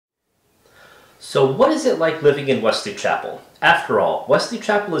So what is it like living in Wesley Chapel? After all, Wesley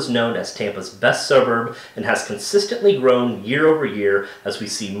Chapel is known as Tampa's best suburb and has consistently grown year over year as we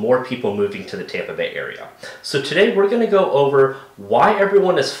see more people moving to the Tampa Bay area. So today we're going to go over why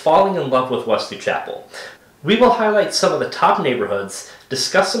everyone is falling in love with Wesley Chapel. We will highlight some of the top neighborhoods,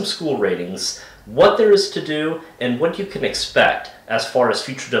 discuss some school ratings, what there is to do, and what you can expect as far as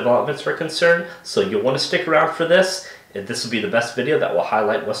future developments are concerned. So you'll want to stick around for this, and this will be the best video that will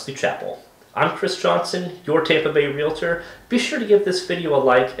highlight Wesley Chapel. I'm Chris Johnson, your Tampa Bay Realtor. Be sure to give this video a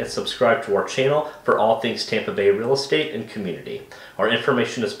like and subscribe to our channel for all things Tampa Bay real estate and community. Our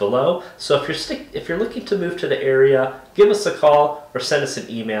information is below, so if you're looking to move to the area, give us a call or send us an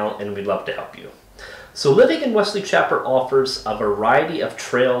email and we'd love to help you. So living in Wesley Chapel offers a variety of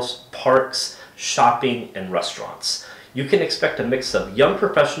trails, parks, shopping, and restaurants. You can expect a mix of young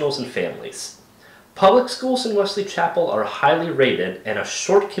professionals and families. Public schools in Wesley Chapel are highly rated, and a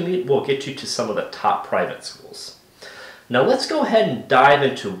short commute will get you to some of the top private schools. Now let's go ahead and dive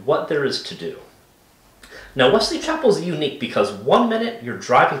into what there is to do. Now Wesley Chapel is unique because one minute you're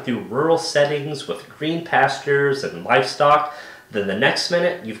driving through rural settings with green pastures and livestock, then the next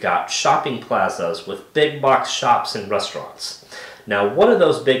minute you've got shopping plazas with big box shops and restaurants. Now one of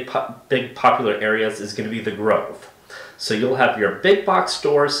those big popular areas is going to be the Grove. So you'll have your big box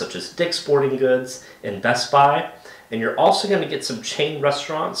stores such as Dick's Sporting Goods and Best Buy, and you're also going to get some chain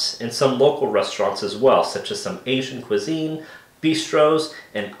restaurants and some local restaurants as well, such as some Asian cuisine, bistros,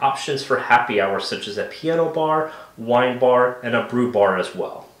 and options for happy hour such as a piano bar, wine bar, and a brew bar as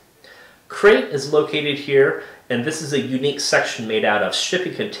well. Crate is located here, and this is a unique section made out of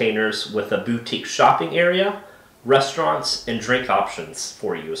shipping containers with a boutique shopping area, restaurants, and drink options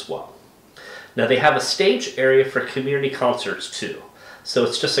for you as well. Now they have a stage area for community concerts too. So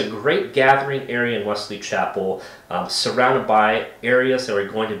it's just a great gathering area in Wesley Chapel, surrounded by areas that are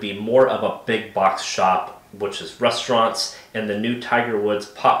going to be more of a big box shop, which is restaurants, and the new Tiger Woods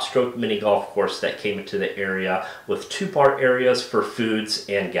Pop Stroke mini golf course that came into the area with two bar areas for foods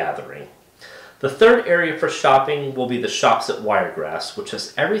and gathering. The third area for shopping will be the Shops at Wiregrass, which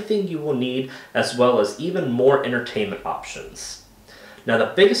has everything you will need as well as even more entertainment options. Now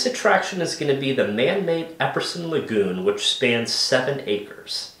the biggest attraction is going to be the man-made Epperson Lagoon, which spans 7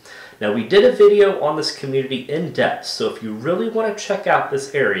 acres. Now we did a video on this community in depth, so if you really want to check out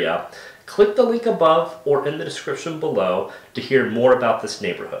this area, click the link above or in the description below to hear more about this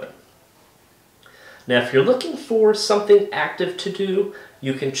neighborhood. Now if you're looking for something active to do,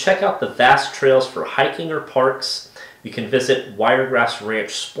 you can check out the vast trails for hiking or parks. You can visit Wiregrass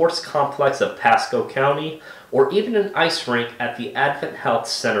Ranch Sports Complex of Pasco County, or even an ice rink at the Advent Health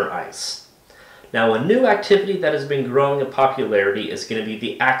Center Ice. Now a new activity that has been growing in popularity is going to be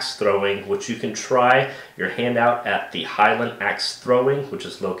the axe throwing, which you can try your hand out at the Highland Axe Throwing, which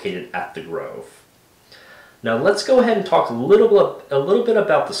is located at the Grove. Now let's go ahead and talk a little bit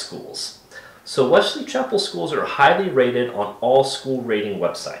about the schools. So Wesley Chapel schools are highly rated on all school rating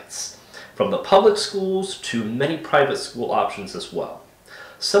websites, from the public schools to many private school options as well.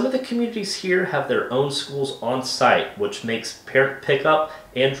 Some of the communities here have their own schools on site, which makes parent pickup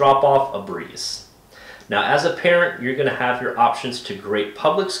and drop off a breeze. Now as a parent, you're going to have your options to great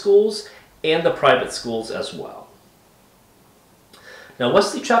public schools and the private schools as well. Now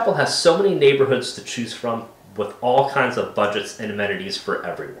Wesley Chapel has so many neighborhoods to choose from with all kinds of budgets and amenities for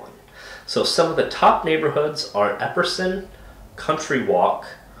everyone. So some of the top neighborhoods are Epperson, Country Walk,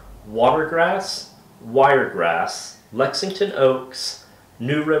 Watergrass, Wiregrass, Lexington Oaks,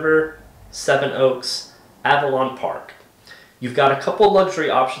 New River, Seven Oaks, Avalon Park. You've got a couple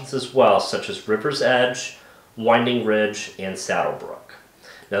luxury options as well, such as River's Edge, Winding Ridge, and Saddlebrook.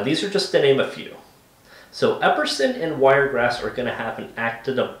 Now these are just to name a few. So Epperson and Wiregrass are going to have an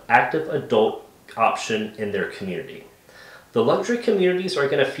active adult option in their community. The luxury communities are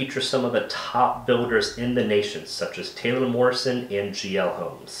going to feature some of the top builders in the nation, such as Taylor Morrison and GL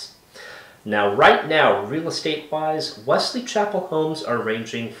Homes. Now, right now, real estate-wise, Wesley Chapel homes are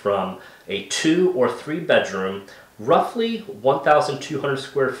ranging from a 2 or 3 bedroom, roughly 1,200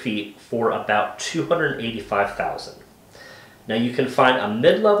 square feet for about $285,000. Now, you can find a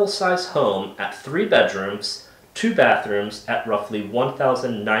mid-level size home at 3 bedrooms, 2 bathrooms at roughly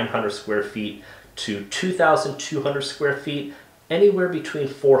 1,900 square feet to 2,200 square feet, anywhere between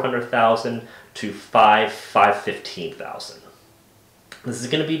 $400,000 to $515,000. This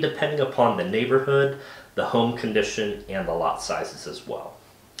is going to be depending upon the neighborhood, the home condition, and the lot sizes as well.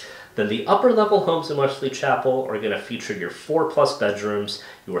 Then the upper level homes in Wesley Chapel are going to feature your 4+ bedrooms,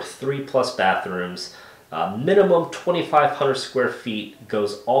 your 3+ bathrooms, minimum 2,500 square feet,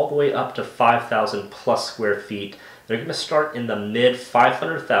 goes all the way up to 5,000+ square feet, They're going to start in the mid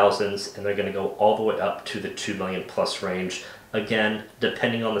 500,000s and they're going to go all the way up to the 2 million plus range. Again,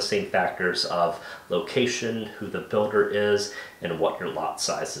 depending on the same factors of location, who the builder is, and what your lot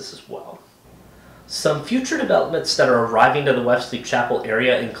size is as well. Some future developments that are arriving to the Wesley Chapel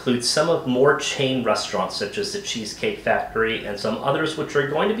area include some of more chain restaurants such as the Cheesecake Factory and some others which are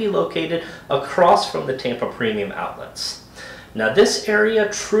going to be located across from the Tampa Premium Outlets. Now this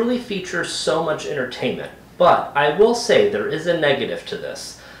area truly features so much entertainment, but I will say there is a negative to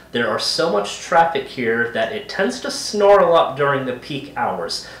this. There are so much traffic here that it tends to snarl up during the peak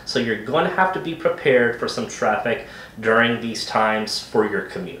hours, so you're going to have to be prepared for some traffic during these times for your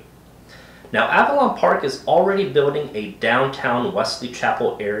commute. Now, Avalon Park is already building a downtown Wesley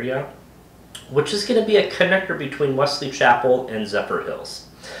Chapel area, which is going to be a connector between Wesley Chapel and Zephyr Hills.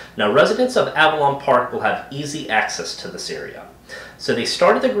 Now, residents of Avalon Park will have easy access to this area. So they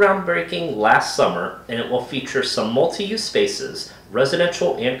started the groundbreaking last summer, and it will feature some multi-use spaces,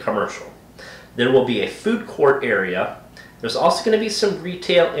 residential and commercial. There will be a food court area. There's also going to be some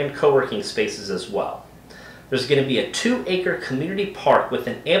retail and co-working spaces as well. There's going to be a 2-acre community park with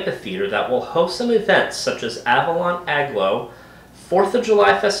an amphitheater that will host some events such as Avalon Aglo, 4th of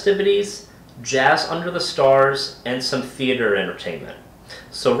July festivities, Jazz Under the Stars, and some theater entertainment.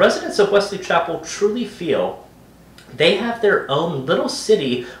 So residents of Wesley Chapel truly feel they have their own little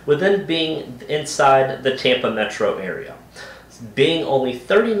city within being inside the Tampa metro area. Being only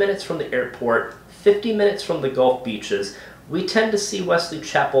 30 minutes from the airport, 50 minutes from the Gulf beaches, we tend to see Wesley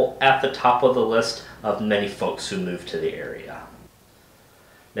Chapel at the top of the list of many folks who move to the area.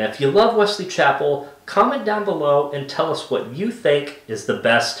 Now, if you love Wesley Chapel, comment down below and tell us what you think is the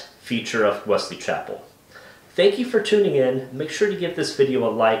best feature of Wesley Chapel. Thank you for tuning in. Make sure to give this video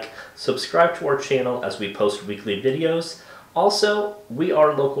a like, subscribe to our channel as we post weekly videos. Also, we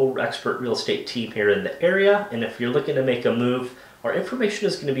are a local expert real estate team here in the area, and if you're looking to make a move, our information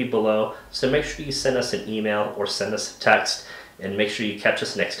is going to be below, so make sure you send us an email or send us a text, and make sure you catch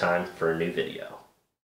us next time for a new video.